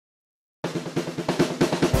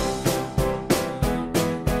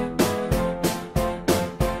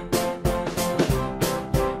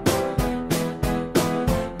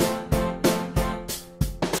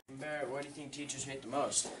teachers hate the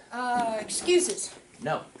most? Excuses.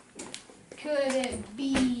 No. Could it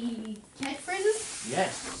be catchphrases?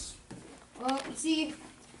 Yes. Well, you see,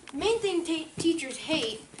 the main thing teachers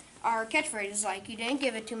hate are catchphrases like, you didn't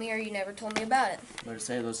give it to me or you never told me about it. But I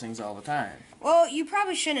say those things all the time. Well, you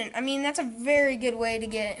probably shouldn't. I mean, that's a very good way to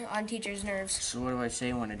get on teachers' nerves. So what do I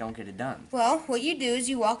say when I don't get it done? Well, what you do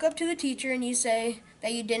is you walk up to the teacher and you say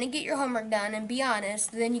that you didn't get your homework done and be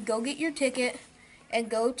honest. Then you go get your ticket and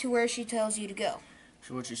go to where she tells you to go.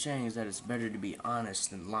 So what you're saying is that it's better to be honest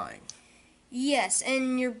than lying. Yes,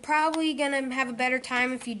 and you're probably going to have a better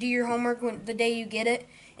time if you do your homework the day you get it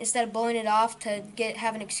instead of blowing it off to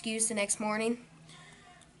have an excuse the next morning.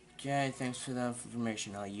 Okay, thanks for the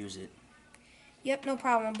information. I'll use it. Yep, no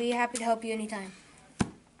problem. I'll be happy to help you anytime.